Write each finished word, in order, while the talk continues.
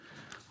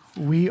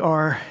We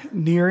are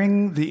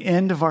nearing the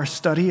end of our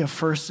study of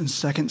 1st and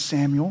 2nd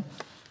Samuel.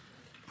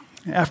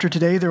 After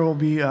today, there will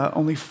be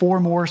only 4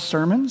 more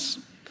sermons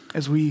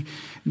as we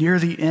near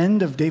the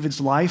end of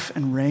David's life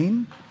and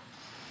reign.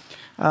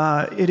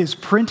 It is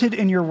printed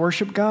in your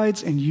worship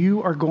guides, and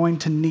you are going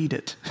to need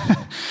it.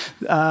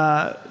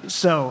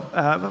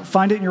 So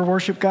find it in your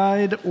worship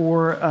guide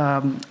or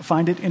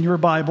find it in your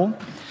Bible.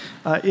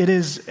 It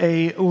is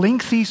a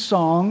lengthy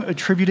song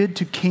attributed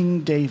to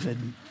King David.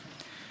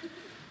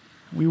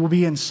 We will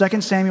be in 2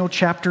 Samuel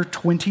chapter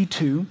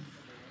 22,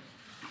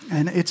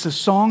 and it's a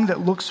song that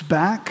looks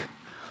back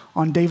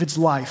on David's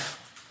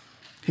life,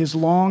 his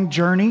long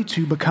journey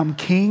to become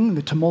king,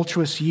 the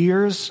tumultuous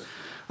years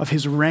of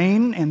his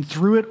reign, and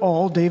through it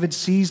all, David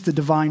sees the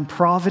divine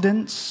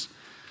providence,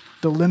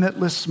 the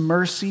limitless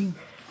mercy,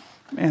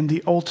 and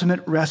the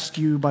ultimate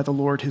rescue by the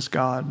Lord his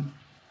God.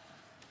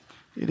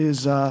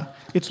 It's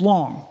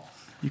long.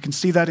 You can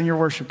see that in your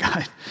worship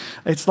guide.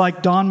 It's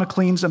like Don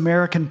McLean's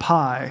American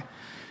Pie.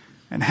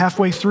 And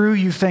halfway through,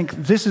 you think,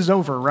 this is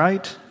over,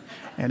 right?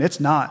 And it's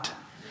not.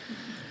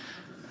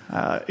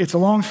 It's a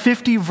long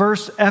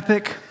 50-verse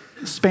epic,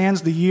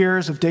 spans the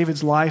years of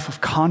David's life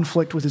of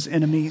conflict with his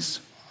enemies.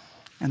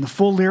 And the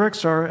full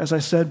lyrics are, as I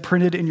said,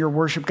 printed in your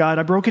worship guide.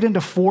 I broke it into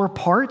 4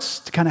 parts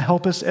to kind of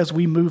help us as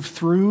we move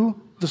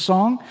through the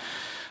song.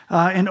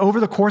 And over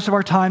the course of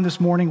our time this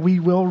morning,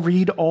 we will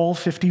read all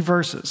 50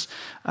 verses.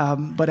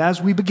 But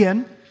as we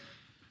begin,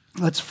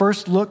 let's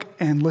first look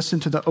and listen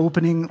to the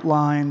opening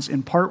lines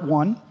in part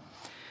 1,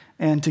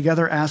 and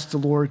together ask the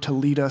Lord to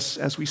lead us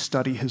as we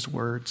study his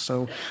word.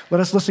 So let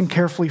us listen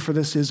carefully, for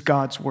this is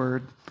God's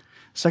word.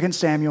 2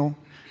 Samuel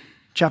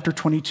chapter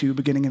 22,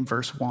 beginning in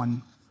verse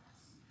 1.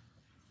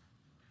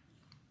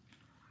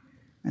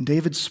 And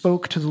David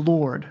spoke to the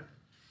Lord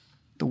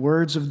the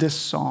words of this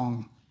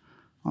song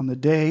on the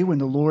day when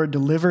the Lord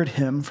delivered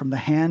him from the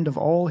hand of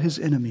all his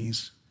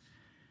enemies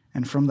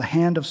and from the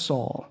hand of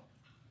Saul.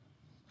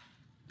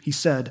 He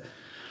said,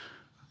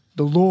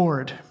 "The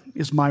Lord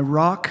is my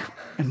rock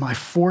and my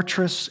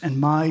fortress and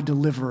my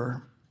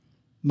deliverer,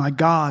 my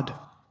God,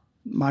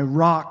 my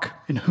rock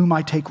in whom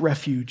I take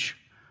refuge,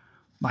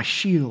 my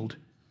shield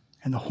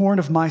and the horn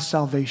of my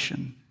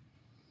salvation,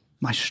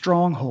 my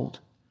stronghold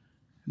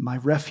and my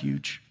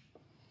refuge,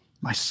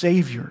 my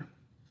Savior.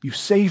 You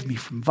save me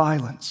from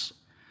violence.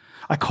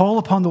 I call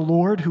upon the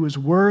Lord who is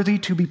worthy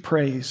to be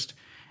praised,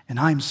 and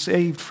I am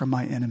saved from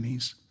my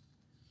enemies.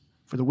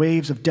 For the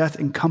waves of death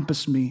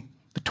encompassed me.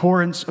 The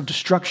torrents of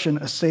destruction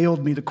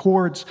assailed me. The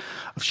cords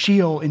of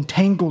Sheol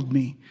entangled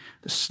me.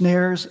 The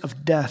snares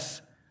of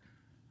death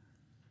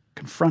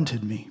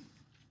confronted me.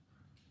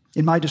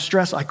 In my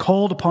distress, I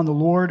called upon the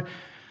Lord.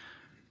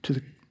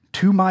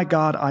 To my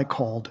God I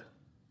called.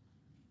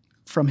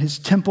 From his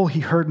temple he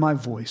heard my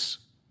voice,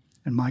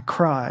 and my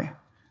cry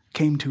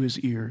came to his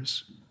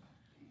ears."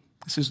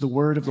 This is the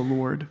word of the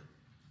Lord.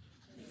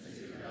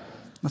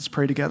 Let's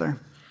pray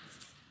together.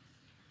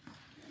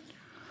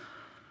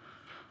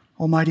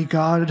 Almighty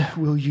God,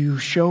 will you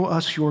show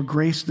us your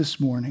grace this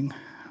morning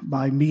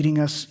by meeting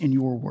us in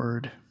your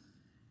word?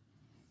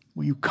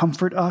 Will you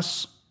comfort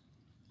us,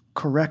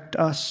 correct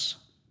us,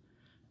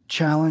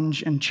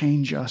 challenge and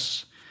change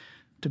us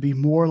to be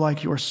more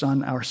like your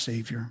Son, our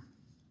Savior?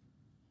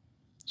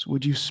 So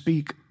would you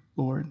speak,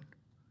 Lord?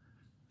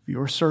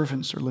 Your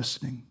servants are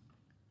listening.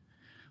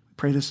 We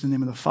pray this in the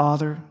name of the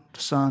Father,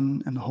 the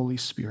Son, and the Holy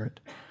Spirit.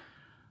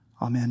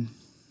 Amen.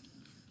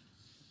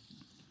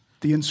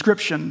 The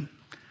inscription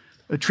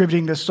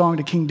attributing this song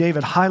to King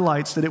David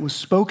highlights that it was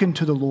spoken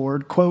to the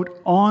Lord,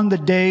 quote, on the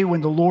day when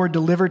the Lord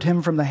delivered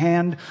him from the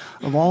hand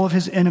of all of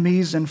his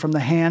enemies and from the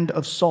hand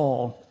of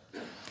Saul.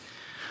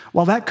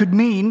 While that could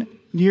mean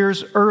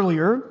years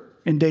earlier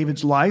in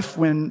David's life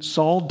when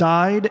Saul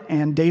died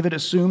and David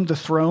assumed the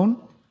throne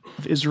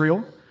of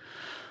Israel,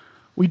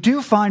 we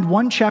do find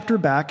one chapter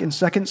back in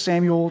 2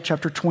 Samuel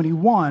chapter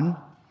 21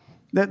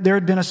 that there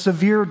had been a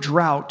severe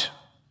drought,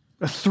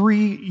 a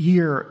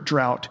 3-year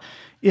drought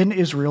in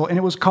Israel, and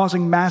it was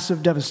causing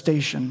massive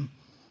devastation.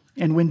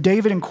 And when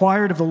David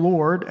inquired of the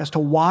Lord as to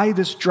why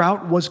this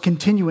drought was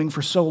continuing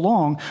for so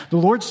long, the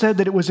Lord said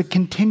that it was a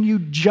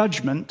continued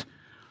judgment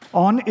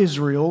on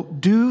Israel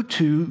due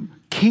to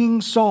King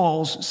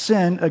Saul's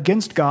sin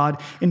against God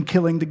in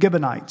killing the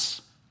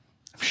Gibeonites.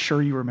 I'm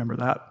sure you remember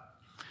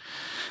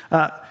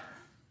that.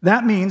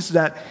 That means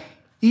that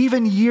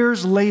even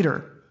years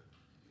later,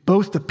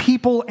 both the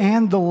people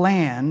and the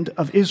land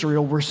of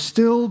Israel were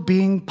still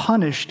being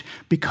punished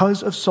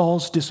because of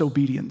Saul's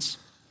disobedience.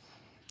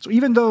 So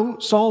even though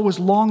Saul was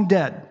long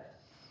dead,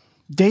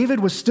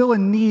 David was still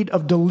in need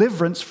of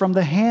deliverance from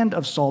the hand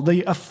of Saul,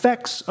 the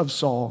effects of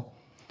Saul,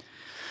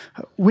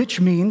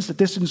 which means that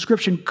this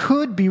inscription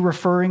could be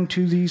referring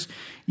to these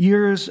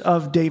years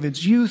of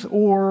David's youth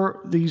or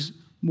these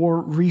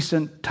more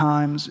recent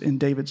times in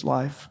David's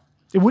life.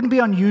 It wouldn't be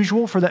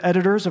unusual for the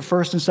editors of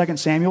 1st and 2nd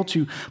Samuel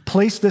to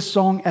place this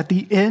song at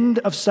the end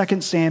of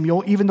 2nd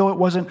Samuel, even though it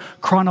wasn't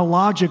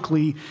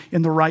chronologically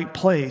in the right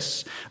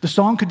place. The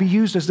song could be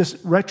used as this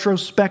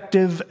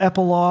retrospective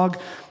epilogue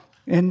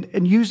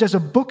and used as a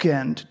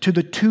bookend to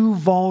the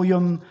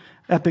 2-volume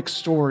epic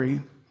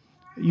story.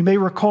 You may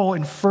recall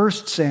in 1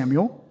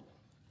 Samuel,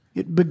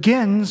 it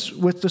begins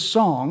with the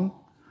song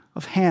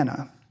of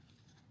Hannah.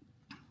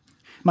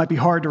 It might be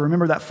hard to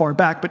remember that far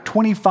back, but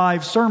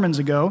 25 sermons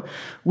ago,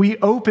 we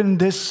opened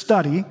this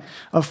study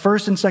of 1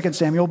 and 2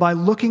 Samuel by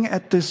looking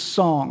at this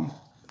song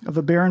of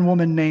a barren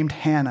woman named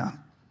Hannah.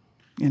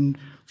 In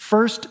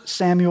 1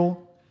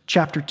 Samuel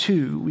chapter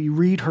 2, we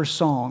read her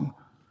song,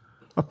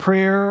 a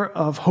prayer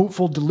of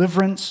hopeful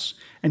deliverance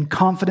and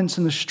confidence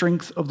in the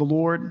strength of the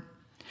Lord.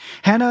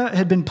 Hannah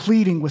had been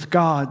pleading with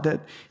God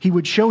that he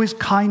would show his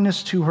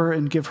kindness to her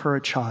and give her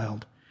a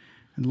child.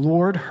 And the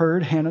Lord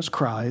heard Hannah's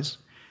cries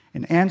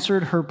and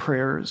answered her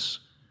prayers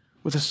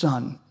with a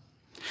son.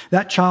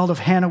 That child of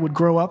Hannah would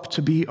grow up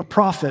to be a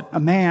prophet, a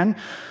man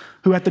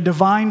who at the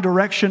divine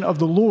direction of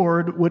the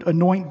Lord would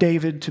anoint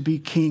David to be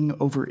king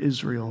over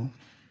Israel.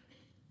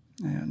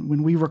 And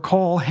when we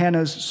recall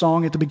Hannah's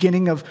song at the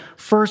beginning of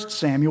 1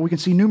 Samuel, we can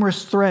see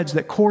numerous threads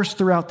that course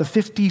throughout the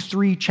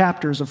 53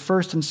 chapters of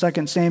 1 and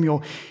 2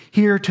 Samuel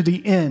here to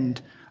the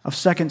end of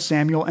 2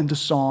 Samuel and the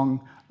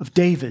Song of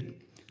David.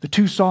 The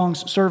two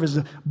songs serve as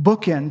a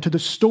bookend to the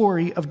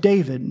story of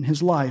David and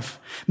his life.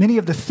 Many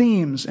of the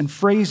themes and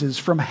phrases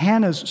from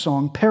Hannah's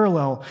song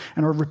parallel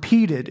and are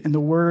repeated in the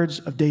words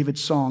of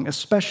David's song,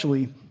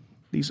 especially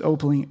these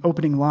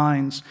opening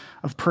lines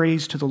of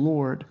praise to the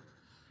Lord.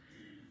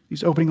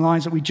 These opening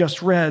lines that we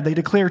just read, they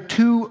declare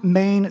two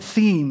main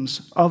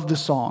themes of the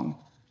song.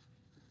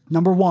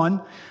 Number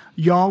one,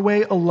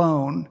 Yahweh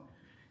alone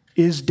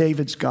is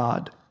David's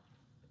God.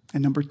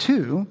 And number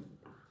two,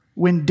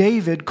 when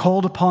David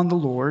called upon the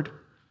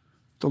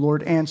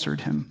Lord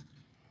answered him.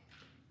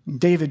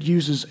 David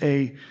uses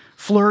a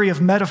flurry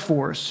of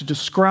metaphors to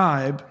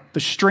describe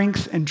the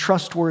strength and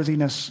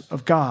trustworthiness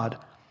of God.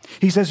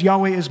 He says,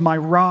 Yahweh is my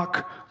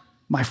rock,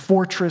 my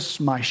fortress,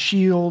 my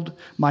shield,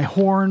 my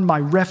horn, my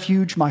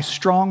refuge, my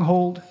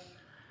stronghold.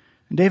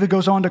 And David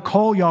goes on to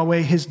call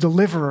Yahweh his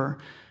deliverer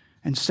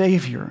and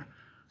savior,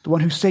 the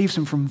one who saves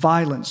him from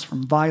violence,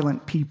 from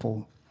violent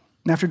people.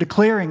 And after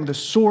declaring the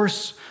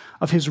source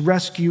of his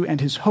rescue and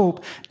his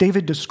hope,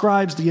 David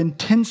describes the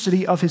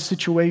intensity of his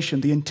situation,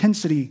 the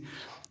intensity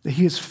that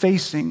he is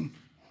facing.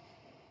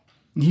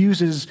 He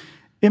uses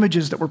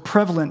images that were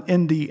prevalent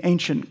in the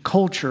ancient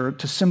culture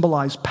to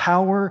symbolize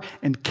power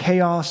and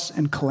chaos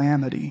and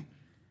calamity.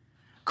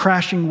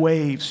 Crashing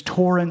waves,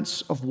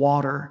 torrents of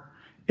water,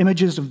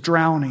 images of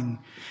drowning.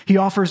 He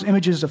offers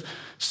images of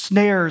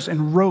snares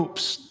and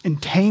ropes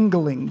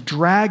entangling,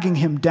 dragging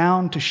him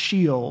down to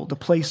Sheol, the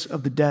place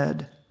of the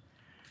dead.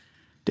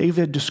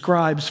 David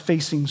describes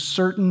facing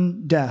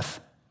certain death,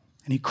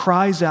 and he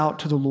cries out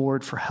to the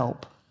Lord for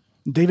help.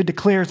 David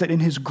declares that in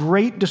his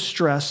great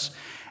distress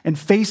and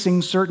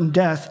facing certain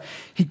death,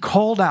 he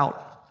called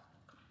out.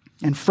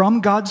 And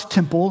from God's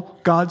temple,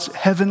 God's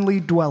heavenly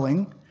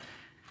dwelling,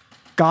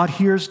 God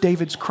hears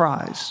David's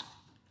cries.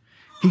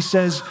 He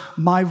says,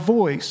 my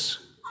voice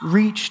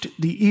reached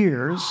the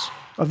ears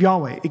of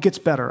Yahweh. It gets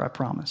better, I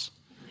promise.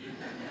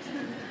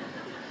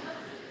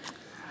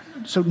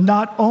 So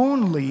not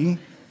only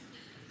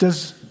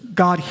does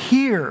God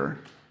hear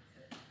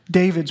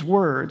David's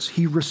words,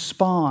 he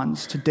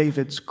responds to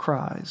David's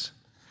cries.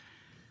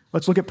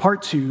 Let's look at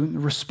part 2, the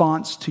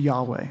response to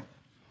Yahweh.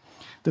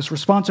 This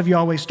response of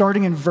Yahweh,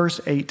 starting in verse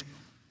 8.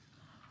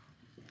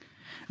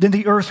 Then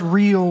the earth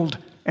reeled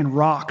and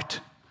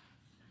rocked.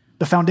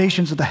 The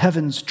foundations of the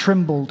heavens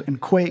trembled and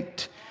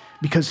quaked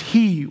because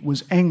he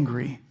was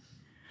angry.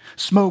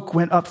 Smoke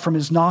went up from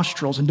his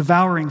nostrils and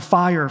devouring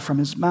fire from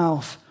his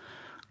mouth.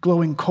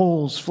 Glowing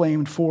coals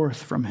flamed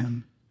forth from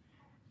him.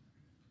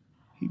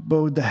 He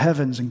bowed the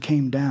heavens and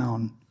came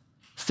down.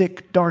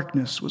 Thick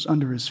darkness was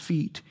under his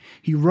feet.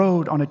 He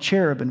rode on a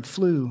cherub and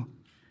flew.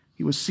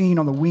 He was seen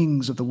on the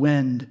wings of the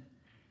wind.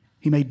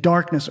 He made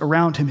darkness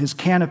around him, his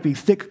canopy,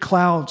 thick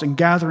clouds and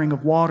gathering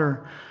of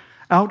water.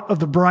 Out of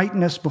the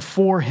brightness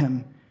before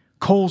him,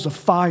 coals of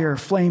fire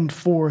flamed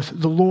forth.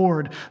 The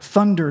Lord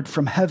thundered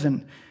from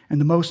heaven, and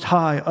the Most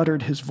High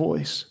uttered his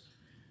voice.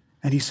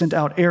 And he sent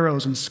out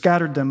arrows and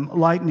scattered them,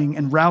 lightning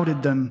and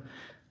routed them.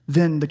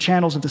 Then the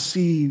channels of the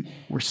sea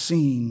were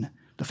seen.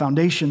 The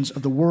foundations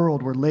of the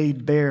world were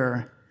laid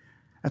bare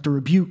at the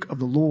rebuke of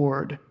the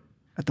Lord,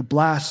 at the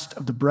blast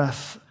of the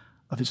breath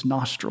of his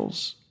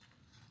nostrils.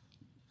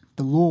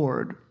 The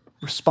Lord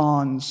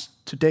responds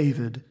to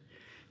David.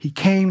 He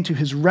came to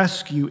his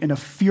rescue in a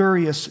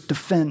furious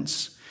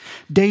defense.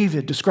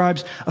 David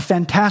describes a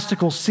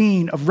fantastical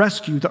scene of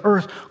rescue, the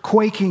earth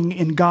quaking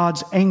in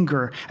God's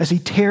anger as he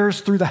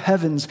tears through the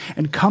heavens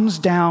and comes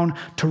down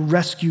to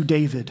rescue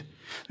David.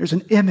 There's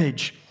an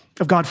image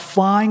of God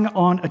flying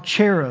on a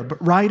cherub,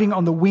 riding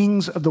on the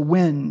wings of the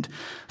wind,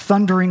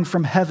 thundering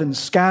from heaven,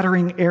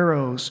 scattering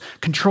arrows,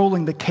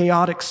 controlling the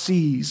chaotic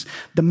seas,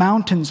 the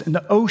mountains and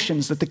the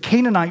oceans that the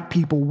Canaanite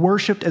people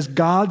worshiped as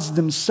gods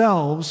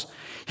themselves.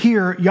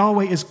 Here,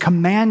 Yahweh is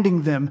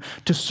commanding them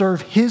to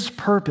serve his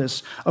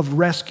purpose of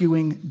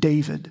rescuing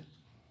David.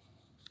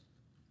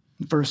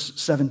 Verse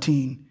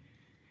 17,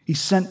 he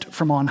sent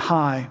from on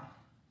high.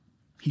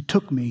 He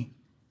took me.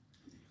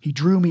 He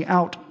drew me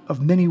out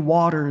of many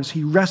waters.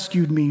 He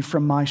rescued me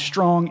from my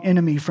strong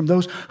enemy, from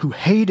those who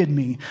hated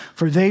me,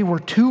 for they were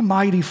too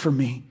mighty for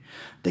me.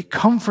 They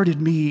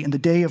comforted me in the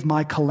day of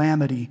my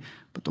calamity,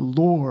 but the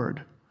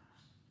Lord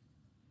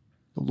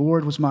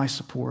was my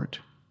support.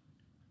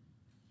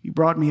 He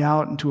brought me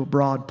out into a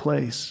broad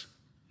place.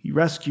 He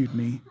rescued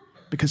me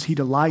because he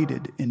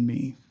delighted in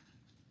me.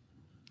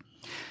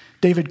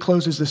 David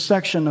closes this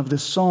section of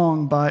this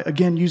song by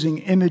again using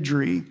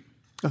imagery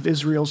of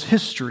Israel's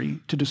history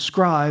to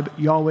describe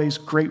Yahweh's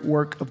great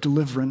work of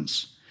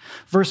deliverance.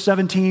 Verse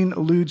 17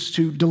 alludes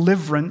to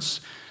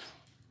deliverance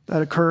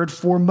that occurred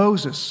for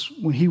Moses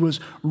when he was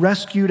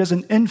rescued as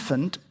an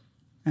infant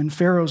and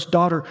Pharaoh's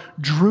daughter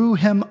drew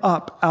him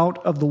up out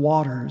of the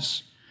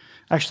waters.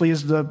 Actually,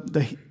 is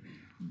the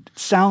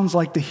sounds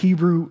like the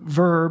Hebrew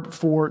verb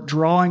for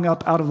drawing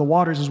up out of the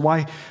waters is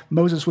why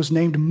Moses was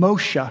named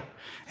Moshe.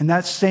 And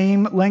that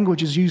same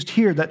language is used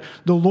here, that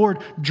the Lord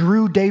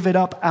drew David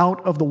up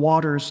out of the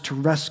waters to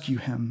rescue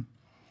him.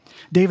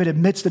 David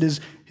admits that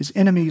his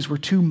enemies were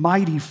too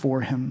mighty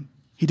for him.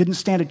 He didn't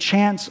stand a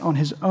chance on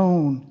his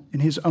own,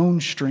 in his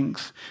own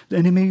strength. The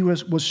enemy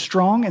was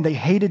strong, and they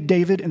hated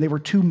David, and they were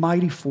too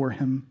mighty for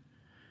him.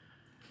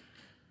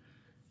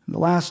 And the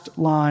last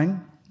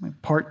line,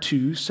 part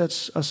 2,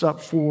 sets us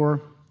up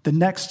for the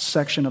next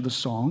section of the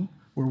song,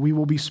 where we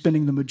will be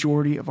spending the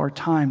majority of our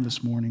time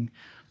this morning,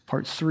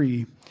 part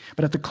 3.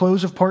 But at the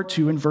close of part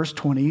 2, in verse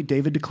 20,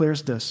 David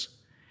declares this: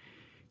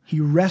 He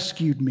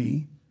rescued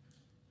me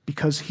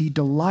because he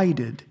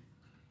delighted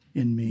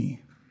in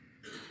me.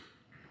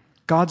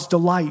 God's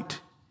delight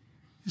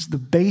is the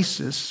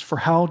basis for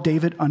how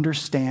David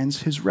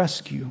understands his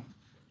rescue.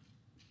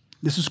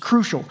 This is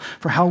crucial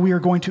for how we are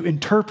going to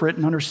interpret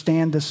and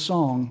understand this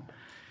song.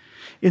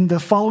 In the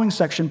following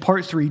section,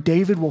 part 3,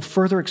 David will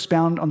further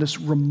expound on this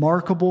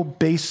remarkable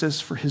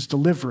basis for his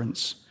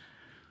deliverance.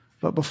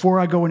 But before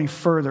I go any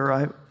further,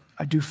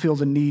 I do feel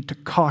the need to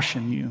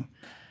caution you.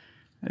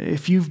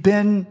 If you've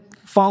been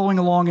following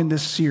along in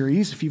this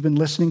series, if you've been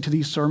listening to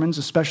these sermons,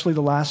 especially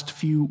the last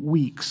few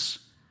weeks,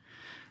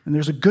 and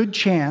there's a good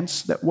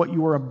chance that what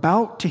you are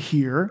about to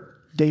hear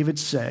David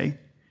say,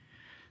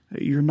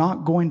 you're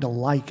not going to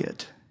like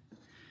it.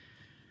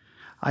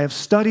 I have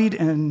studied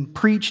and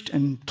preached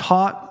and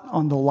taught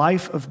on the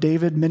life of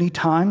David many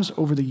times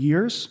over the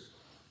years,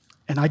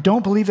 and I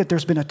don't believe that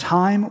there's been a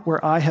time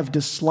where I have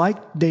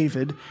disliked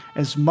David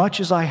as much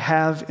as I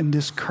have in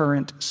this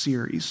current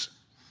series.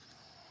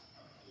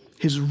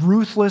 His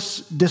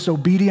ruthless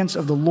disobedience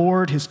of the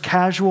Lord, his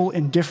casual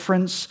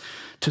indifference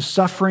to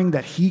suffering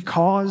that he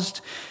caused,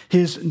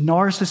 his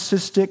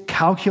narcissistic,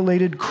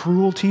 calculated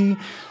cruelty,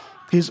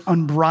 his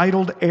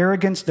unbridled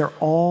arrogance, they're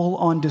all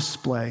on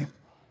display.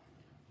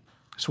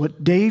 So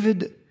what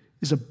David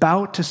is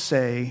about to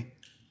say,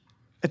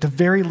 at the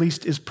very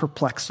least, is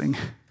perplexing.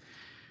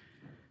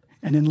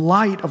 And in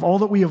light of all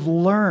that we have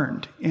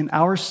learned in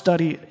our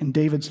study in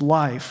David's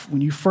life, when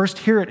you first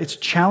hear it, it's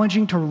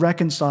challenging to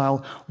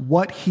reconcile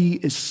what he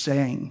is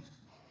saying.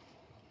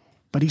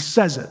 But he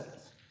says it,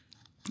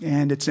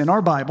 and it's in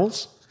our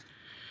Bibles.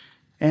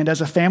 And as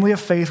a family of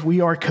faith,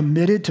 we are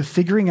committed to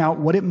figuring out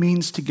what it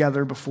means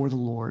together before the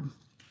Lord.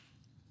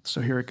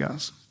 So here it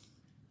goes.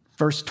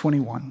 Verse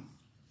 21.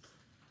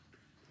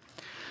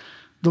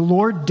 The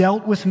Lord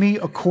dealt with me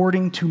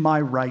according to my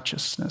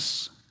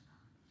righteousness.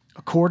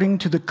 According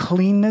to the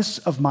cleanness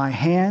of my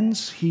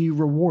hands, he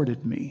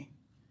rewarded me.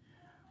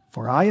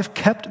 For I have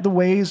kept the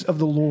ways of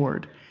the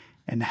Lord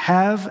and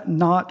have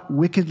not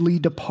wickedly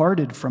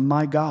departed from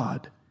my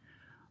God.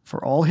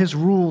 For all his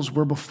rules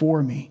were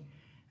before me,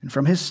 and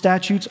from his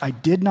statutes I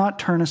did not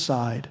turn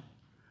aside.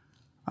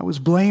 I was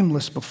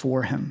blameless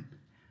before him,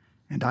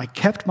 and I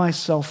kept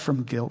myself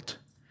from guilt.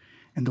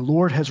 And the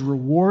Lord has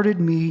rewarded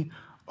me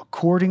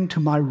according to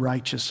my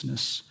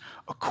righteousness,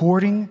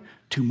 according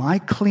to my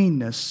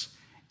cleanness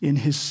in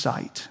his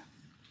sight.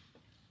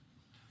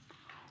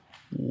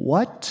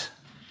 What?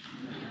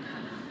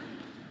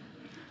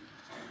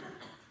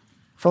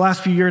 For the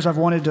last few years, I've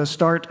wanted to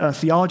start a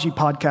theology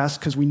podcast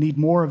because we need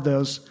more of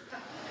those.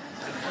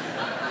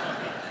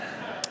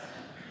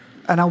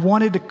 And I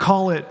wanted to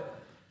call it,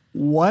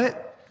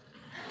 What?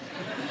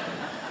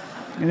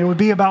 And it would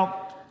be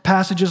about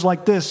passages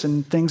like this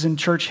and things in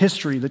church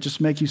history that just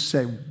make you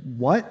say,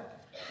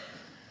 what?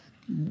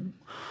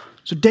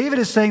 So David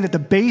is saying that the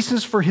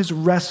basis for his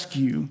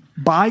rescue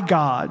by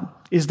God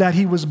is that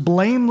he was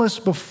blameless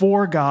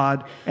before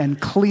God and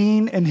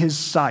clean in his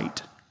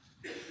sight.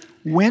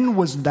 When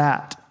was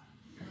that?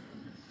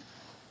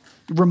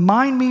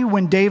 Remind me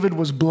when David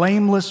was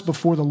blameless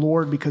before the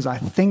Lord, because I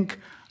think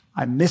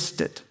I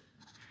missed it.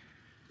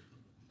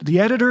 The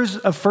editors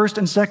of 1st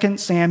and 2nd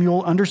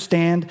Samuel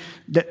understand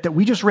that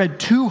we just read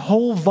 2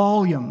 whole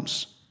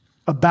volumes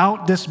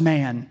about this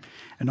man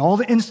and all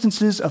the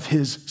instances of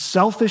his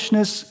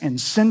selfishness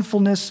and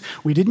sinfulness.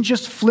 We didn't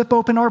just flip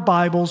open our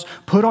Bibles,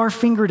 put our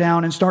finger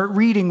down, and start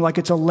reading like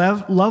it's a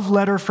love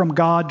letter from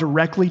God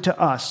directly to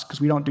us,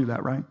 because we don't do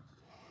that, right?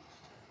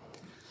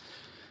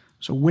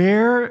 So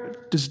where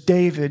does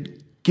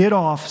David get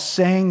off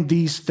saying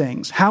these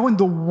things? How in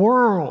the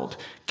world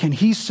can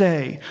he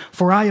say,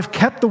 for I have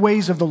kept the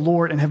ways of the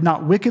Lord and have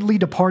not wickedly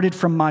departed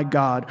from my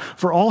God?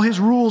 For all his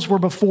rules were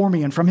before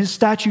me, and from his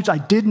statutes I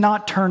did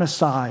not turn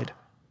aside.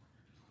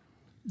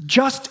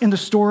 Just in the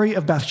story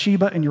of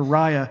Bathsheba and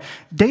Uriah,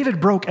 David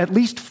broke at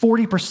least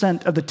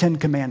 40% of the 10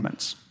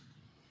 Commandments,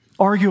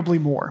 arguably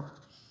more.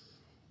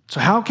 So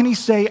how can he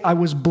say, I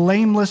was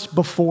blameless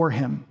before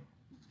him?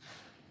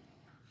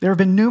 There have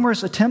been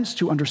numerous attempts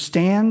to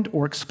understand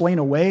or explain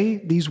away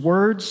these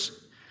words.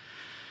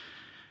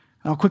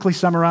 I'll quickly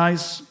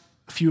summarize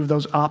a few of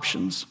those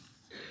options.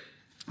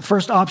 The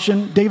first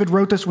option, David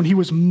wrote this when he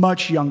was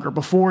much younger,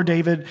 before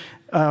David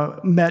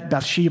met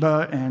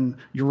Bathsheba and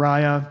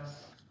Uriah.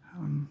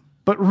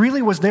 But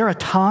really, was there a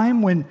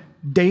time when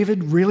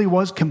David really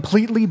was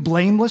completely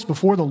blameless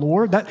before the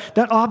Lord?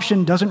 That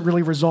option doesn't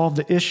really resolve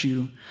the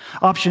issue.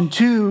 Option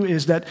 2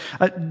 is that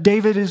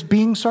David is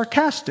being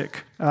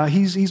sarcastic.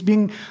 He's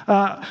being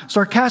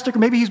sarcastic, or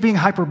maybe he's being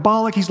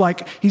hyperbolic.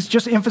 He's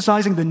just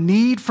emphasizing the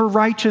need for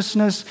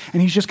righteousness,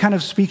 and he's just kind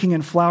of speaking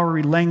in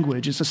flowery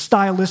language. It's a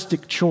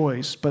stylistic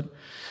choice, but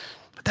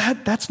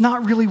that's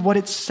not really what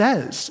it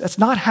says. That's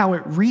not how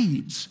it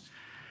reads.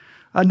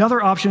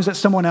 Another option is that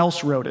someone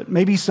else wrote it.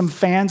 Maybe some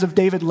fans of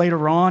David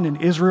later on in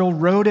Israel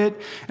wrote it,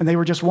 and they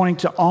were just wanting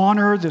to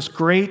honor this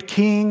great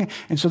king,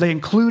 and so they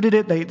included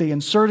it, they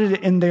inserted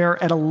it in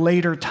there at a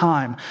later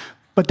time.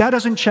 But that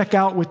doesn't check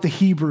out with the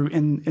Hebrew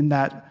in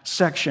that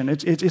section.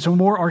 It's a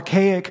more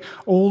archaic,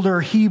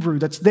 older Hebrew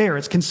that's there.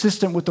 It's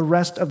consistent with the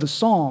rest of the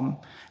psalm,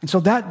 and so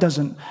that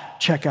doesn't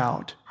check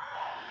out.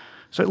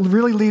 So it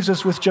really leaves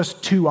us with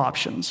just two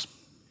options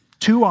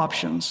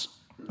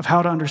of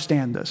how to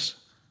understand this.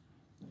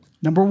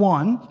 Number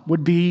 1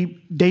 would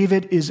be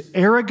David is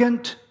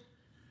arrogant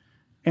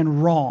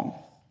and wrong.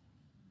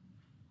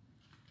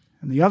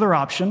 And the other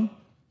option,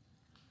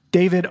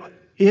 David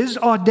is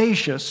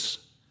audacious,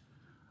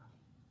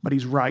 but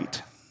he's right.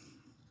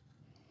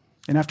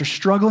 And after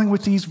struggling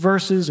with these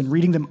verses and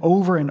reading them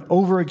over and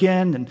over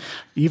again, and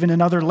even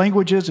in other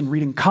languages, and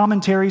reading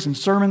commentaries and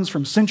sermons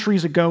from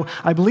centuries ago,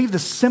 I believe the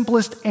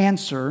simplest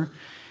answer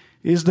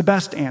is the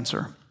best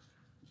answer.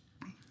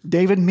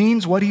 David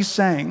means what he's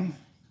saying,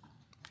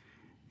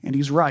 and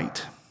he's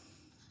right.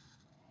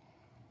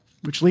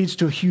 Which leads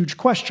to a huge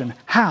question.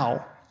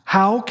 How?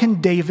 How can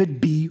David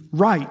be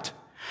right?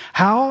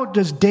 How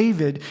does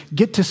David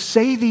get to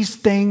say these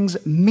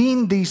things,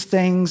 mean these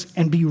things,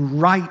 and be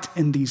right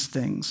in these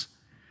things?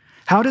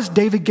 How does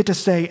David get to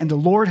say, and the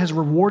Lord has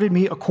rewarded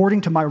me according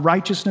to my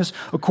righteousness,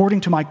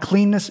 according to my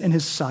cleanness in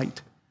his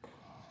sight?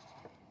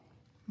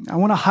 I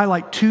want to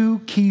highlight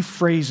 2 key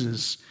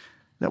phrases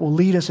that will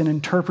lead us in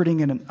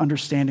interpreting and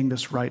understanding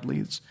this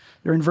rightly.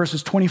 They're in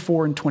verses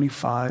 24 and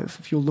 25,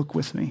 if you'll look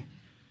with me.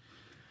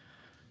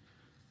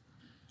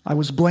 I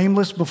was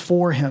blameless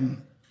before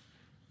him,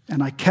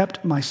 and I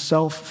kept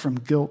myself from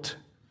guilt.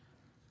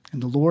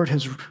 And the Lord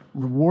has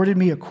rewarded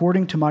me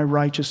according to my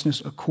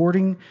righteousness,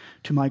 according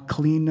to my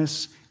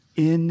cleanness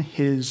in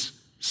his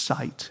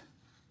sight.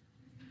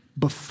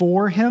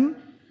 Before him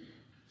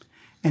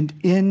and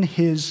in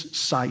his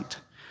sight.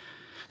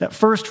 That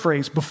first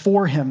phrase,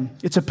 before him,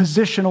 it's a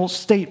positional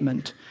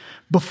statement.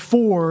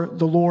 Before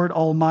the Lord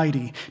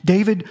Almighty.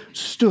 David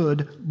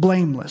stood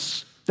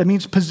blameless. That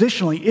means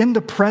positionally, in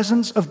the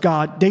presence of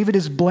God, David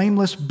is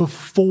blameless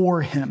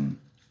before him.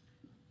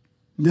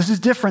 This is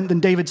different than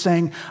David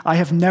saying, I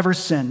have never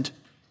sinned.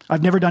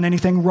 I've never done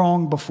anything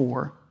wrong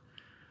before.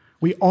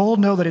 We all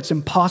know that it's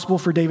impossible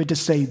for David to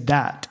say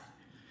that.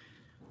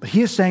 But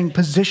he is saying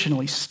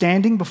positionally,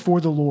 standing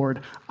before the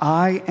Lord,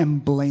 I am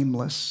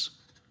blameless.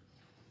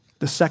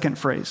 The second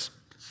phrase,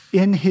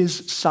 in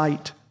his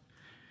sight.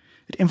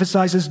 It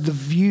emphasizes the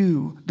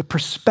view, the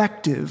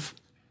perspective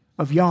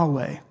of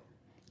Yahweh.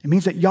 It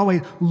means that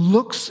Yahweh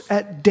looks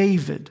at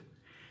David,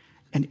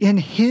 and in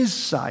his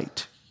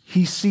sight,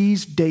 he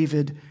sees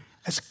David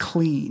as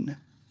clean.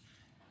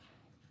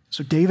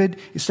 So David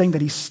is saying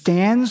that he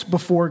stands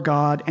before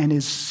God and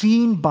is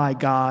seen by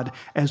God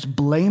as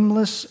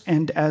blameless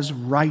and as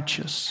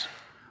righteous.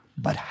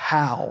 But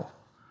how?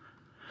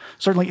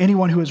 Certainly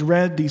anyone who has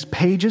read these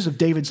pages of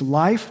David's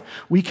life,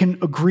 we can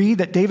agree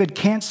that David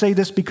can't say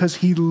this because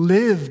he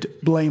lived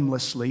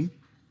blamelessly.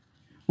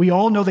 We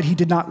all know that he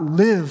did not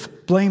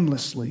live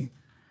blamelessly.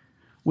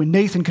 When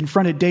Nathan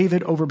confronted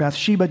David over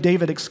Bathsheba,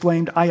 David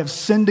exclaimed, I have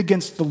sinned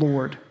against the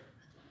Lord.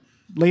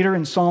 Later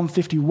in Psalm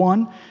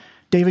 51,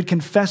 David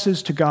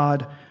confesses to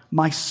God,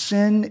 my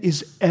sin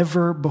is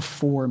ever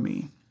before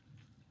me.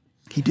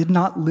 He did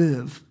not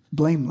live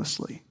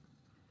blamelessly.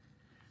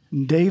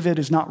 And David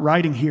is not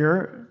writing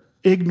here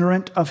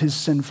ignorant of his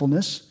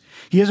sinfulness.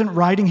 He isn't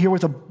writing here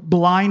with a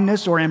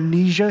blindness or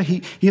amnesia.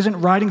 He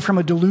isn't writing from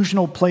a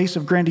delusional place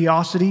of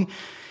grandiosity,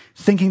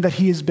 thinking that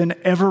he has been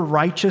ever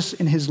righteous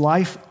in his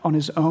life on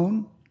his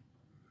own.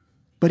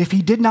 But if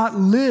he did not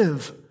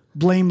live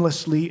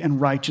blamelessly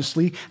and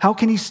righteously, how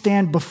can he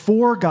stand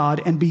before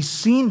God and be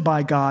seen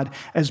by God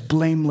as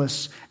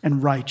blameless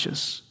and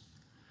righteous?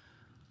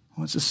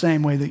 Well, it's the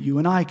same way that you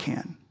and I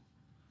can.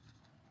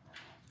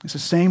 It's the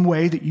same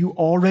way that you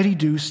already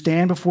do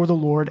stand before the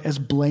Lord as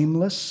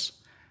blameless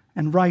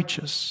and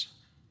righteous.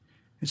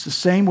 It's the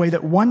same way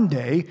that one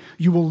day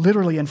you will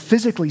literally and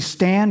physically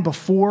stand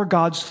before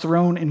God's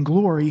throne in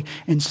glory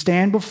and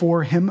stand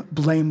before him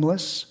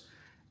blameless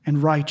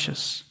and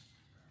righteous.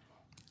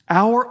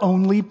 Our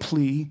only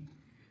plea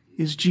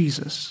is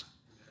Jesus.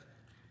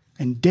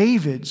 And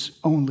David's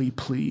only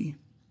plea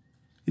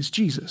is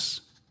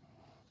Jesus.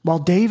 While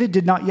David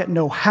did not yet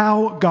know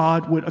how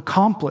God would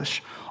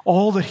accomplish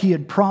all that he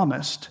had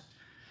promised,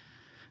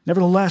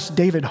 nevertheless,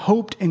 David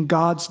hoped in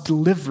God's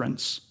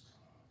deliverance,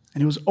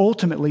 and it was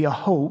ultimately a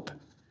hope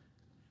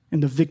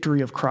in the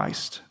victory of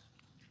Christ.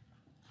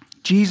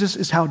 Jesus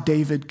is how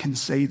David can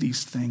say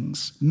these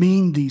things,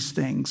 mean these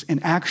things,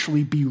 and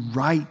actually be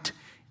right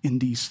in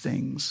these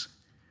things.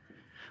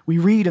 We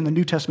read in the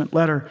New Testament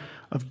letter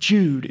of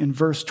Jude in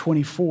verse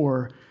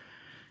 24,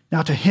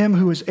 "Now to him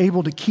who is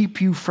able to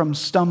keep you from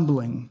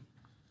stumbling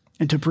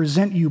and to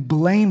present you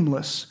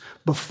blameless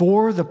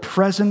before the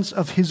presence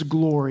of his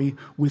glory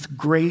with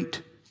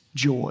great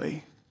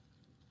joy."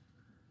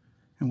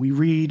 And we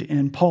read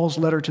in Paul's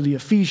letter to the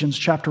Ephesians,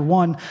 chapter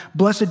 1,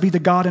 "Blessed be the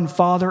God and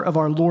Father of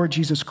our Lord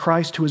Jesus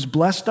Christ, who has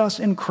blessed us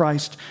in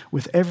Christ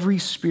with every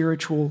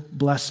spiritual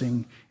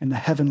blessing in the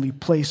heavenly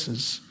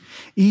places,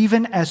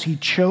 even as he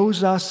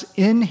chose us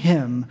in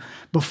him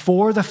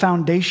before the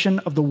foundation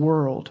of the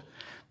world,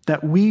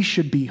 that we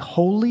should be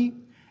holy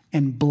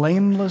and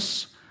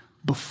blameless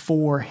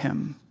before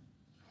him."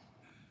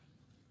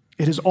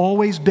 It has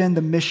always been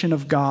the mission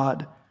of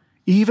God,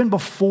 even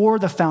before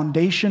the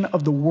foundation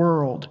of the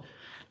world,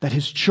 that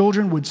his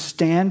children would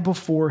stand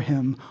before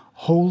him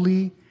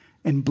holy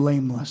and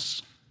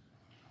blameless.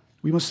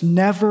 We must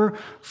never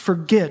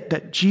forget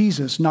that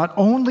Jesus not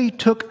only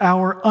took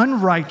our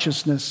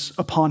unrighteousness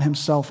upon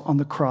himself on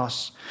the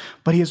cross,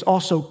 but he has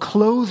also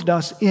clothed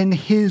us in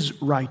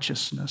his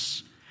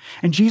righteousness.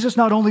 And Jesus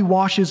not only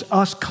washes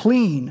us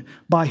clean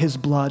by his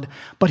blood,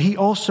 but he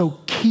also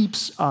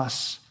keeps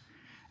us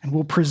and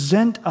will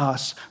present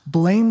us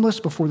blameless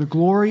before the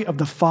glory of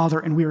the Father.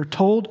 And we are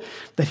told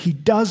that he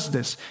does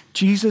this,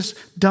 Jesus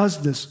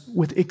does this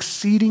with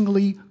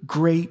exceedingly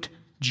great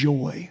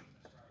joy.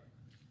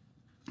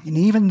 And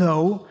even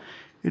though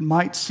it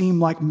might seem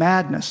like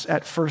madness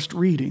at first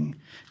reading,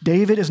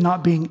 David is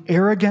not being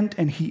arrogant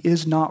and he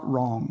is not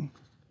wrong.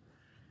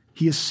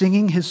 He is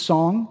singing his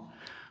song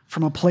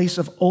from a place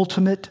of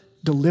ultimate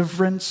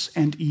deliverance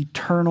and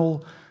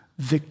eternal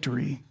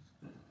victory.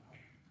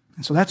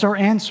 And so that's our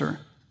answer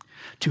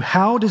to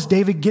how does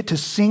David get to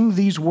sing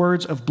these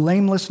words of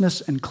blamelessness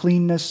and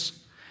cleanness.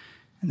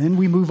 And then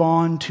we move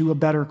on to a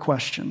better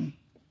question,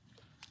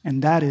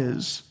 and that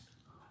is,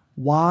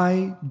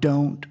 why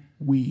don't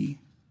we?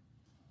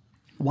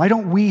 Why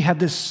don't we have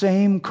this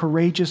same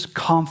courageous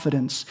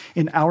confidence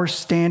in our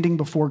standing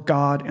before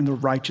God in the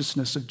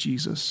righteousness of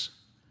Jesus?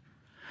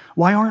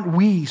 Why aren't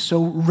we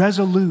so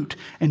resolute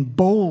and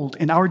bold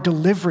in our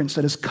deliverance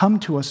that has come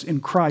to us in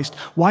Christ?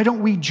 Why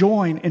don't we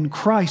join in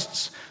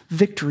Christ's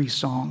victory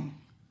song?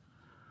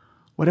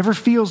 Whatever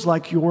feels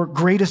like your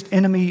greatest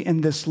enemy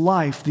in this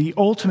life, the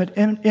ultimate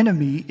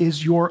enemy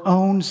is your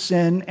own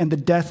sin and the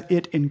death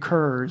it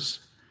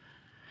incurs.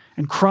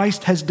 And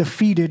Christ has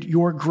defeated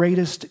your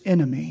greatest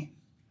enemy.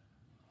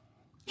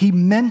 He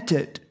meant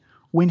it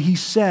when he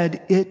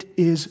said, "It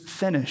is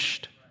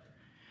finished."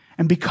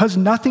 And because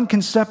nothing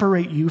can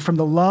separate you from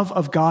the love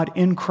of God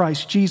in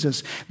Christ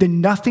Jesus,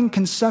 then nothing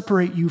can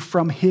separate you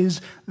from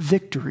his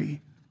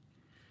victory.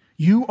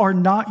 You are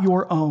not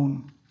your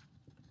own,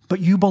 but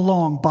you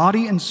belong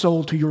body and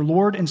soul to your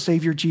Lord and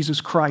Savior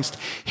Jesus Christ.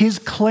 His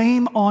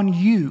claim on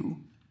you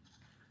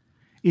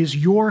is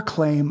your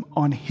claim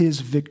on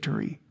his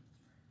victory.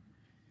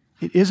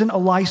 It isn't a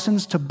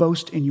license to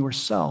boast in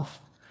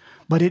yourself,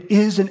 but it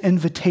is an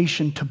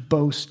invitation to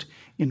boast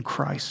in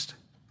Christ.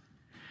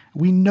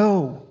 We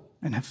know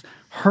and have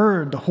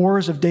heard the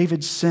horrors of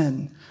David's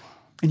sin,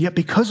 and yet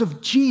because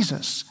of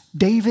Jesus,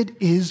 David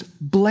is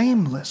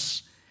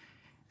blameless.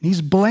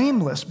 He's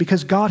blameless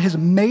because God has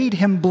made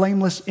him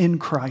blameless in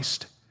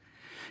Christ.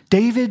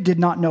 David did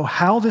not know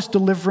how this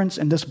deliverance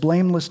and this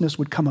blamelessness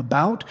would come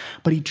about,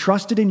 but he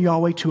trusted in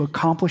Yahweh to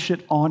accomplish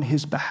it on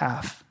his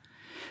behalf.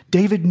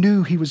 David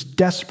knew he was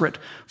desperate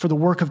for the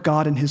work of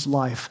God in his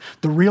life.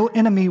 The real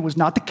enemy was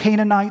not the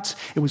Canaanites,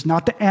 it was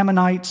not the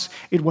Ammonites,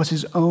 it was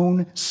his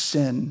own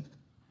sin.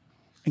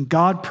 And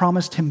God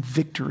promised him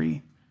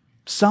victory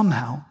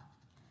somehow.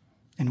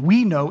 And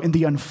we know in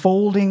the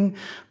unfolding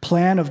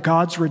plan of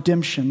God's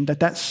redemption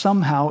that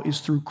somehow is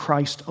through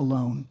Christ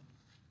alone.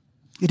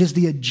 It is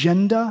the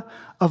agenda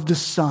of the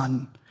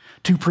Son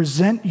to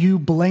present you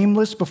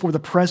blameless before the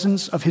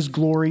presence of his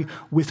glory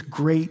with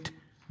great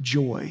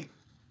joy.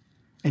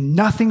 And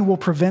nothing will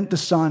prevent the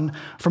Son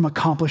from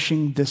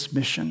accomplishing this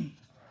mission.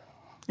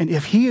 And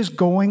if he is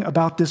going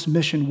about this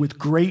mission with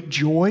great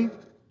joy,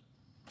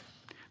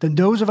 then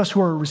those of us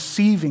who are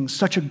receiving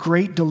such a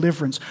great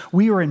deliverance,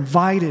 we are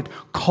invited,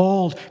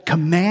 called,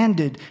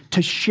 commanded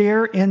to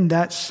share in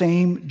that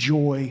same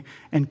joy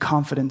and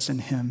confidence in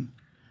him.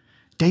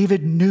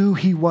 David knew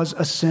he was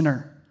a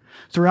sinner,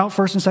 Throughout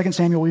 1st and 2nd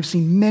Samuel, we've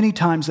seen many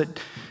times that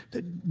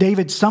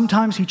David,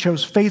 sometimes he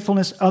chose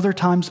faithfulness, other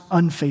times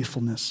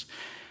unfaithfulness.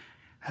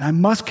 And I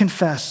must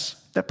confess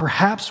that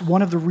perhaps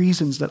one of the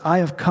reasons that I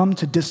have come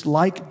to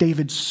dislike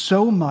David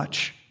so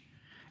much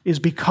is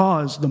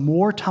because the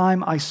more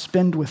time I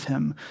spend with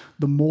him,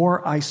 the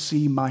more I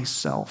see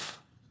myself.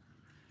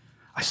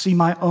 I see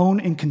my own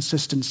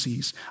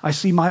inconsistencies. I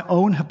see my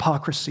own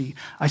hypocrisy.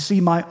 I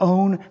see my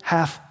own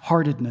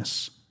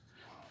half-heartedness.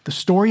 The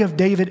story of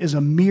David is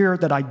a mirror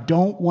that I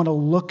don't want to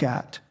look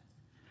at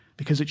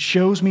because it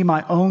shows me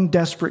my own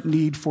desperate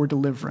need for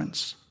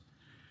deliverance.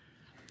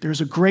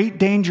 There's a great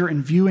danger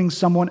in viewing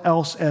someone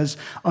else as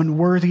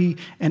unworthy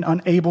and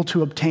unable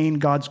to obtain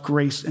God's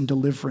grace and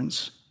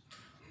deliverance.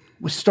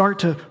 We start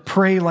to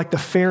pray like the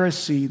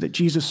Pharisee that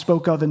Jesus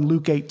spoke of in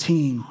Luke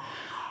 18,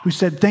 who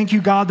said, "Thank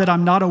you, God, that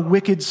I'm not a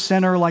wicked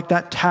sinner like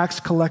that tax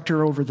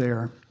collector over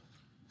there."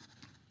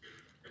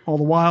 All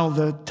the while,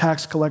 the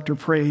tax collector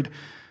prayed,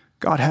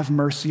 "God, have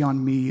mercy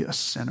on me, a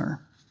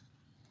sinner."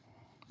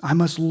 I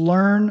must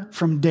learn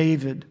from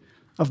David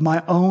of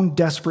my own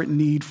desperate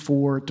need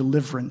for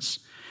deliverance.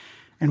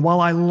 And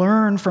while I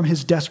learn from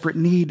his desperate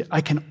need,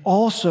 I can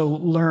also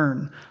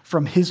learn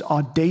from his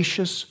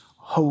audacious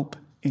hope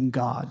in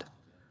God.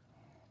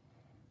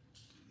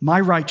 My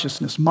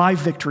righteousness, my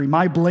victory,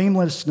 my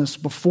blamelessness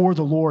before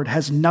the Lord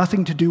has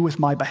nothing to do with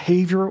my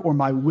behavior or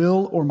my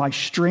will or my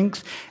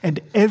strength, and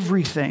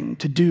everything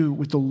to do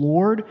with the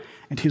Lord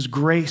and his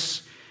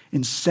grace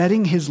in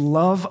setting his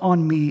love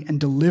on me and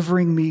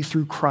delivering me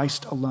through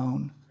Christ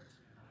alone.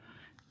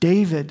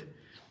 David,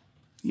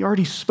 he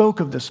already spoke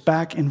of this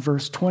back in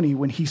verse 20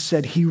 when he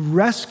said, "He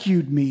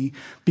rescued me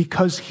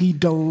because he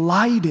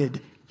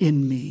delighted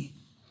in me."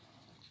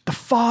 The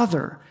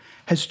Father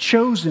has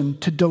chosen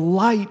to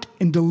delight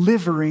in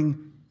delivering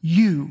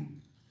you.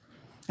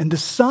 And the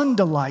Son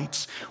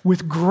delights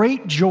with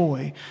great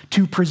joy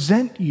to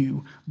present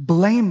you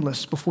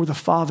blameless before the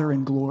Father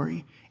in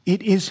glory.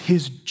 It is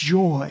his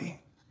joy.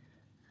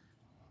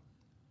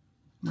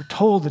 We're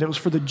told that it was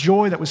for the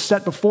joy that was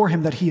set before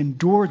him that he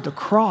endured the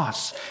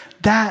cross.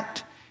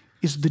 That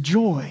is the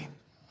joy.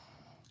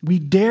 We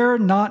dare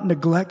not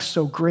neglect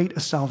so great a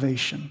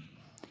salvation.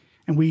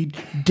 And we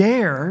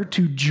dare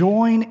to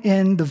join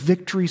in the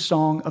victory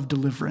song of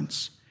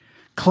deliverance,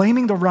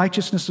 claiming the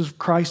righteousness of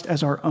Christ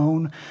as our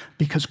own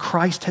because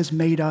Christ has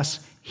made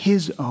us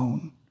his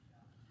own.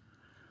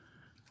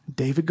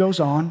 David goes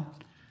on,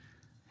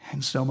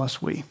 and so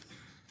must we.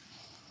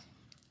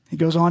 He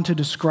goes on to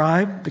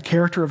describe the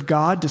character of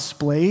God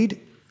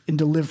displayed in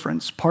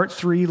deliverance. Part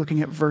 3,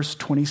 looking at verse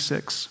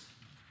 26.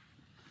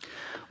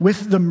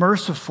 With the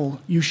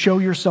merciful, you show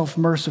yourself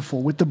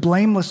merciful. With the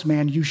blameless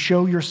man, you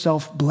show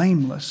yourself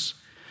blameless.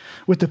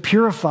 With the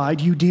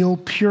purified, you deal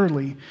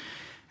purely.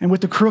 And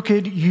with the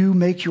crooked, you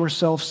make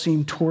yourself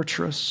seem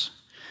tortuous.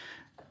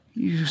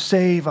 You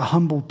save a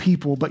humble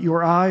people, but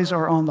your eyes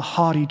are on the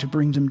haughty to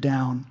bring them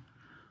down.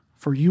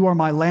 For you are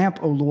my lamp,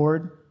 O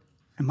Lord,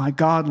 and my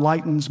God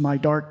lightens my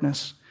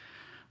darkness.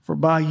 For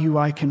by you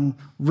I can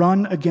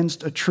run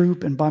against a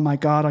troop, and by my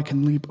God I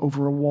can leap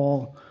over a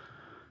wall.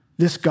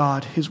 This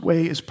God, his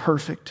way is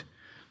perfect.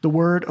 The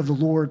word of the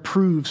Lord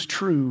proves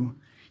true.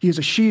 He is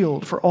a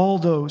shield for all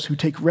those who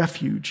take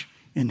refuge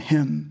in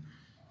him.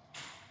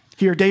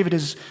 Here, David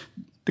is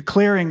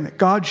declaring that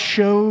God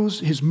shows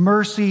his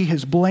mercy,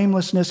 his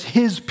blamelessness,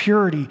 his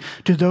purity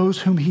to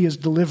those whom he is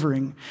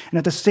delivering. And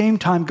at the same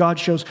time, God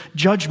shows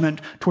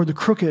judgment toward the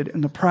crooked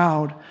and the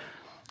proud.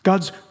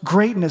 God's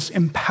greatness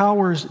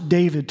empowers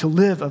David to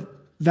live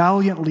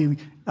valiantly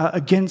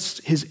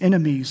against his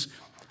enemies,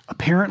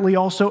 apparently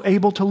also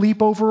able to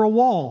leap over a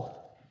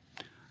wall.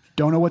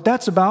 Don't know what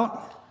that's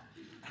about,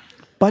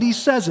 but he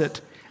says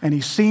it, and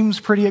he seems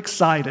pretty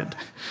excited.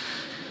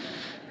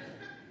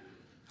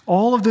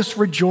 All of this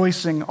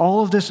rejoicing,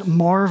 all of this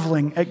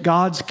marveling at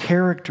God's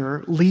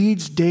character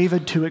leads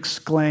David to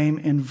exclaim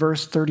in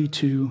verse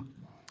 32,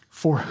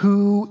 "For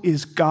who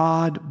is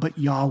God but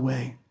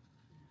Yahweh?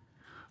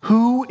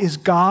 Who is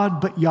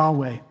God but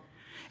Yahweh?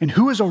 And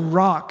who is a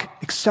rock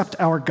except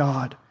our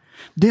God?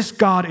 This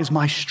God is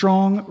my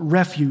strong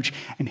refuge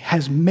and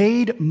has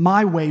made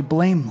my way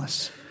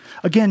blameless."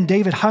 Again,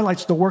 David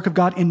highlights the work of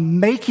God in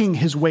making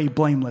his way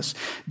blameless.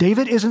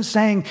 David isn't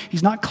saying,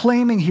 he's not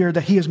claiming here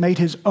that he has made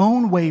his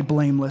own way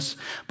blameless,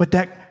 but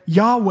that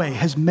Yahweh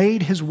has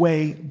made his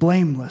way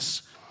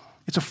blameless.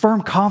 It's a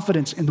firm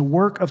confidence in the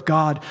work of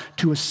God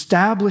to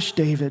establish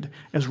David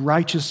as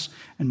righteous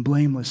and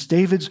blameless.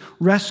 David's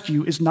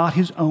rescue is not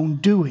his own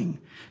doing.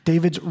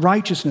 David's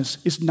righteousness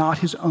is not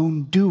his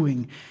own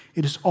doing.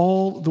 It is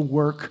all the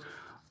work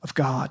of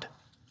God.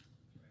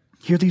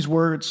 Hear these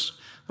words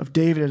of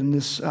David in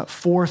this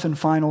fourth and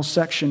final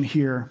section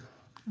here,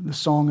 the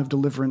Song of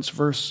Deliverance,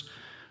 verse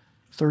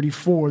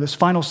 34. This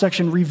final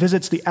section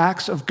revisits the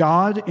acts of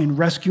God in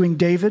rescuing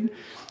David,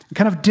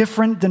 Kind of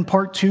different than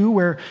part 2,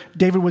 where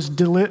David was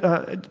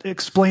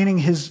explaining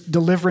his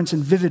deliverance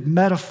in vivid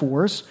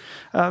metaphors.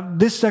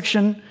 This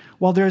section,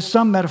 while there is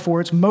some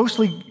metaphor, it's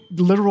mostly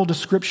literal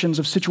descriptions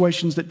of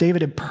situations that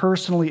David had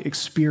personally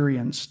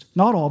experienced.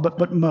 Not all,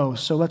 but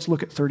most. So let's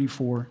look at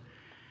 34.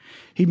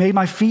 He made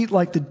my feet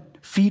like the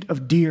feet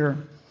of deer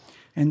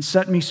and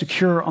set me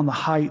secure on the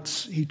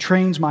heights. He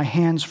trains my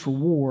hands for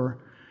war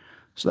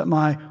so that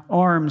my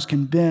arms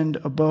can bend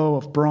a bow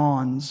of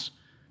bronze.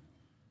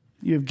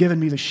 You have given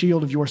me the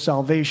shield of your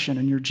salvation,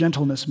 and your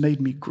gentleness made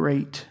me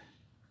great.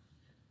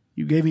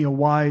 You gave me a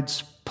wide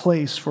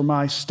place for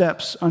my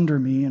steps under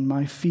me, and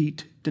my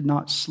feet did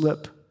not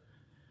slip.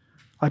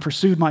 I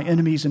pursued my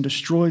enemies and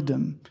destroyed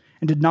them,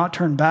 and did not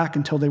turn back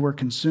until they were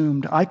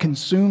consumed. I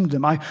consumed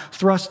them. I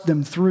thrust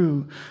them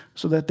through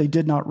so that they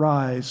did not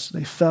rise.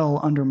 They fell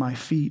under my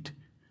feet.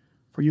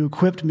 For you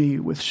equipped me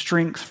with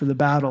strength for the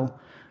battle.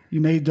 You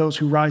made those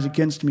who rise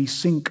against me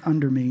sink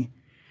under me.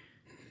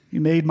 You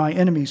made my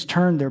enemies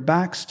turn their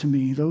backs to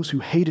me, those who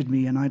hated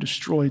me, and I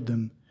destroyed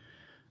them.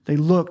 They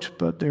looked,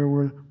 but there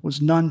was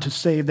none to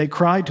save. They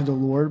cried to the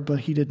Lord,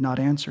 but he did not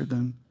answer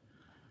them.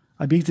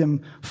 I beat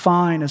them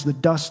fine as the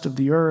dust of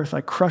the earth.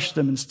 I crushed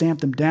them and stamped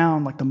them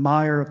down like the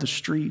mire of the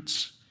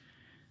streets.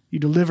 You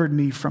delivered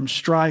me from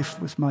strife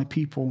with my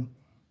people.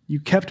 You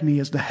kept me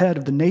as the head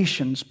of the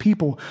nations.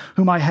 People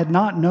whom I had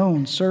not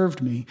known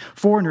served me.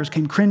 Foreigners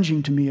came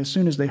cringing to me. As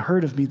soon as they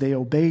heard of me, they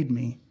obeyed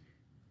me.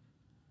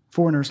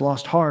 Foreigners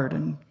lost heart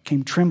and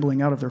came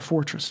trembling out of their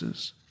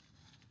fortresses.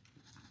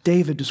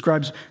 David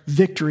describes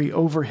victory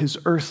over his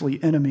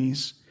earthly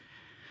enemies.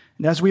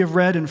 And as we have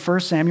read in 1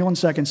 Samuel and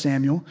 2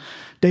 Samuel,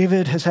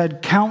 David has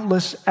had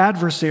countless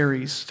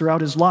adversaries throughout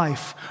his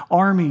life: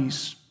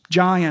 armies,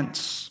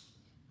 giants,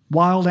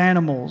 wild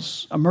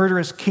animals, a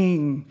murderous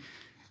king,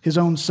 his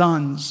own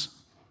sons.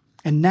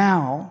 And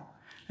now,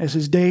 as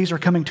his days are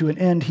coming to an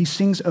end, he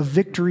sings a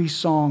victory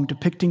song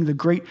depicting the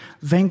great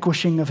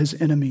vanquishing of his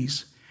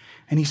enemies.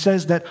 And he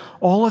says that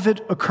all of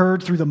it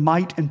occurred through the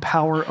might and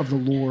power of the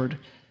Lord.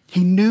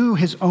 He knew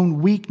his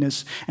own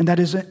weakness, and that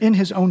is in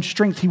his own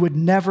strength he would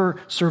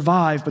never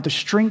survive, but the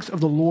strength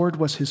of the Lord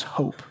was his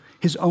hope,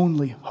 his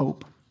only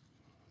hope,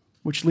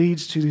 which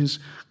leads to his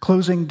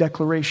closing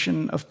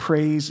declaration of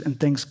praise and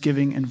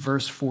thanksgiving in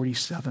verse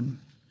 47.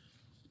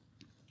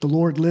 The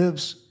Lord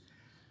lives,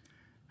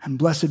 and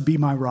blessed be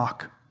my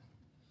rock,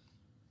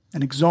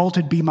 and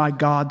exalted be my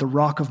God, the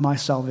rock of my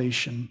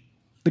salvation.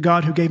 The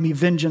God who gave me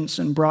vengeance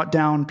and brought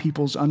down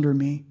peoples under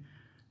me,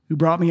 who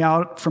brought me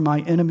out from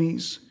my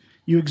enemies.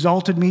 You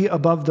exalted me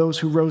above those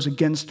who rose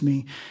against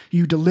me.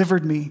 You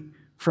delivered me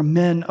from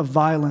men of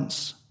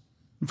violence.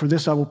 And for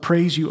this I will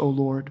praise you, O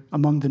Lord,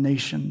 among the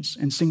nations,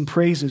 and sing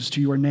praises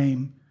to your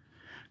name.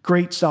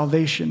 Great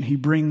salvation he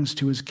brings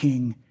to his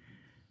king,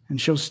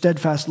 and shows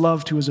steadfast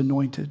love to his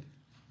anointed,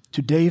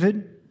 to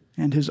David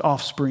and his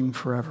offspring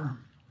forever.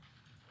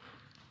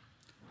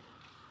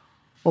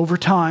 Over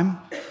time,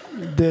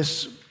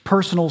 this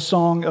personal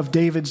song of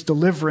David's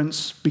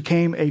deliverance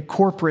became a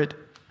corporate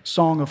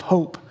song of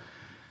hope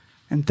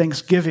and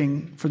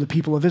thanksgiving for the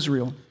people of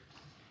Israel.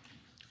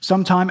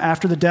 Sometime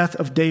after the death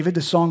of David,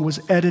 the song was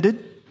edited.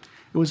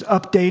 It was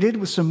updated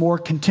with some more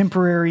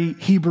contemporary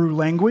Hebrew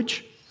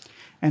language,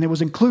 and it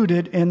was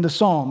included in the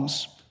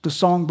Psalms, the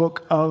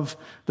songbook of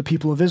the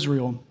people of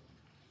Israel.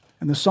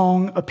 And the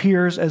song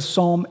appears as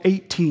Psalm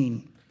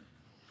 18.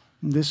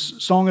 And this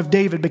song of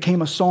David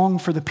became a song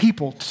for the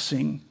people to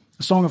sing,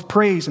 a song of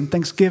praise and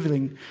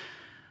thanksgiving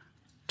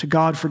to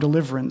God for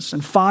deliverance.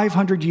 And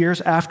 500 years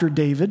after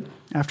David,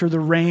 after the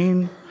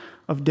reign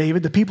of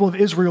David, the people of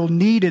Israel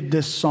needed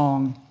this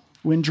song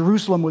when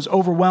Jerusalem was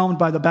overwhelmed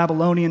by the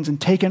Babylonians and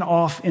taken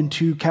off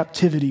into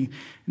captivity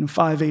in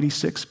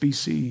 586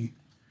 BC.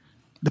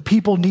 The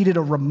people needed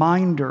a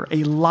reminder,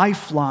 a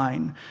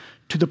lifeline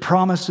to the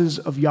promises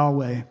of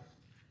Yahweh.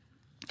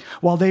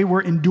 While they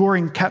were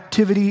enduring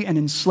captivity and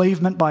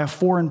enslavement by a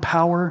foreign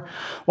power,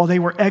 while they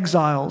were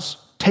exiles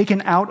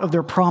taken out of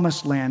their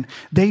promised land,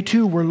 they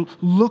too were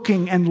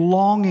looking and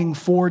longing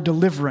for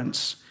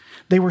deliverance.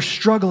 They were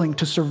struggling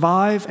to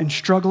survive and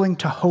struggling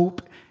to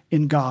hope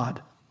in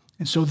God.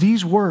 And so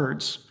these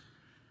words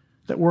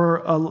that were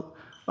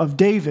of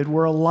David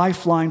were a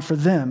lifeline for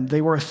them.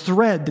 They were a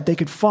thread that they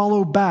could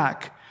follow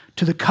back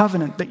to the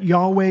covenant that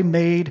Yahweh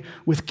made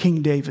with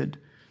King David.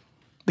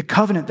 The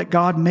covenant that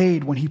God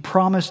made when he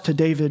promised to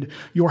David,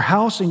 "Your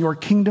house and your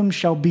kingdom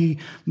shall be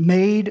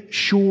made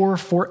sure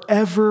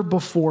forever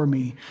before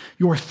me.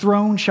 Your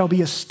throne shall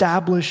be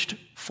established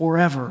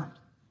forever."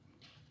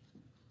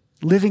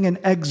 Living in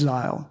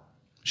exile,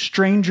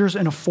 strangers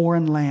in a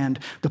foreign land,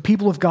 the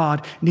people of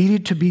God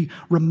needed to be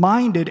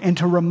reminded and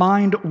to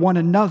remind one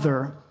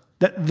another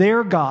that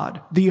their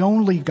God, the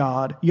only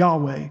God,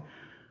 Yahweh,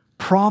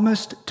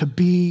 promised to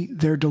be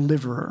their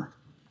deliverer.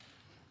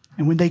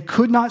 And when they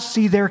could not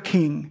see their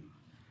king,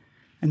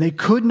 and they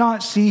could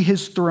not see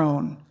his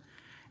throne,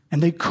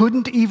 and they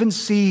couldn't even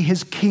see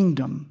his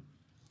kingdom,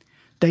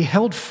 they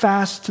held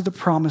fast to the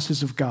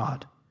promises of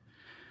God,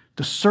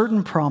 the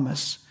certain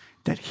promise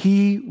that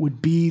he would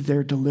be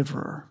their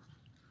deliverer.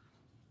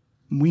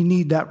 We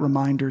need that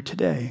reminder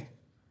today.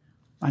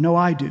 I know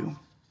I do.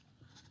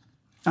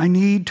 I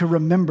need to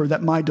remember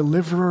that my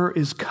deliverer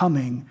is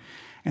coming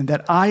and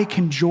that I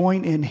can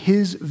join in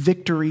his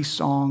victory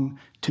song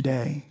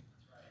today.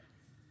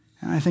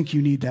 And I think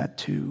you need that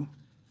too.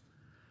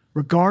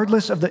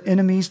 Regardless of the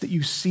enemies that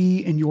you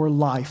see in your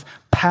life,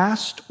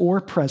 past or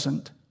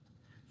present,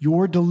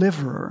 your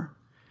deliverer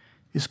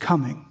is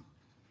coming.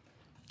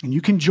 And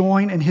you can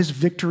join in his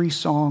victory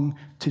song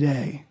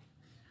today.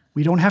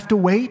 We don't have to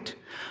wait.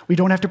 We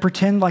don't have to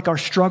pretend like our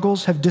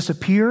struggles have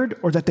disappeared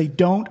or that they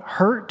don't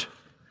hurt.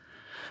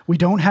 We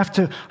don't have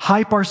to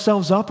hype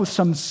ourselves up with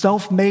some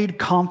self-made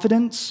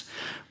confidence.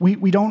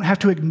 We don't have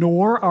to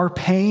ignore our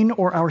pain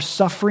or our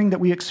suffering that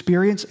we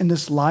experience in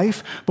this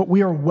life, but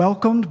we are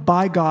welcomed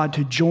by God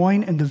to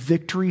join in the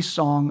victory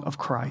song of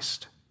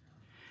Christ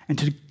and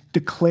to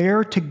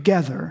declare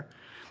together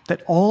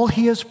that all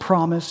he has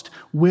promised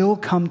will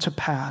come to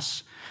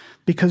pass,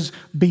 because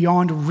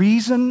beyond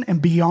reason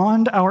and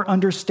beyond our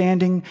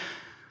understanding,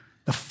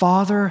 the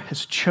Father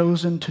has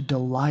chosen to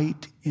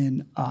delight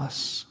in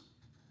us.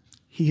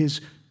 He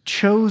has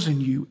chosen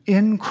you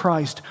in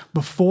Christ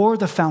before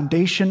the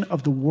foundation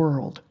of the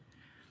world,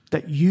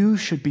 that you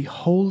should be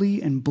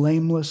holy and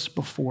blameless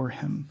before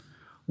him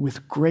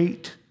with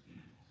great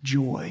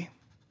joy.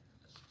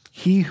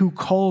 He who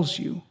calls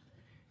you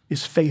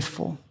is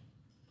faithful.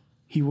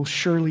 He will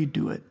surely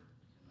do it.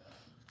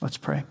 Let's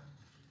pray.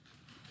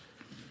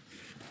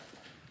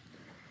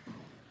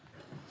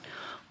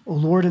 O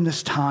Lord, in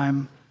this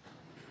time,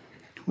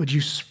 would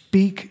you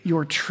speak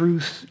your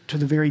truth to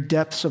the very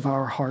depths of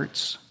our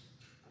hearts?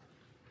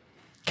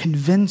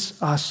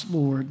 Convince us,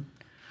 Lord,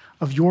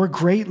 of your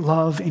great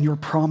love and your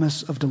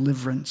promise of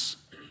deliverance.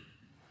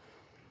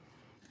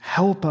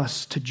 Help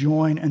us to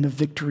join in the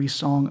victory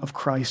song of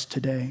Christ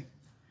today.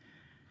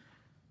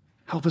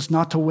 Help us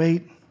not to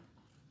wait.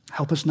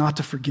 Help us not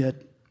to forget,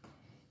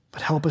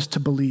 but help us to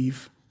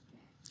believe.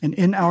 And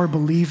in our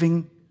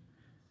believing,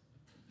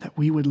 that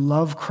we would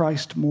love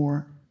Christ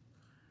more,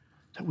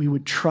 that we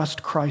would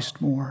trust Christ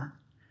more,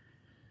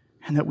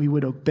 and that we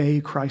would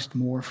obey Christ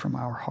more from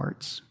our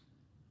hearts.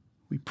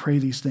 We pray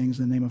these things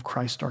in the name of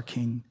Christ our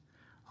King.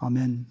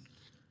 Amen.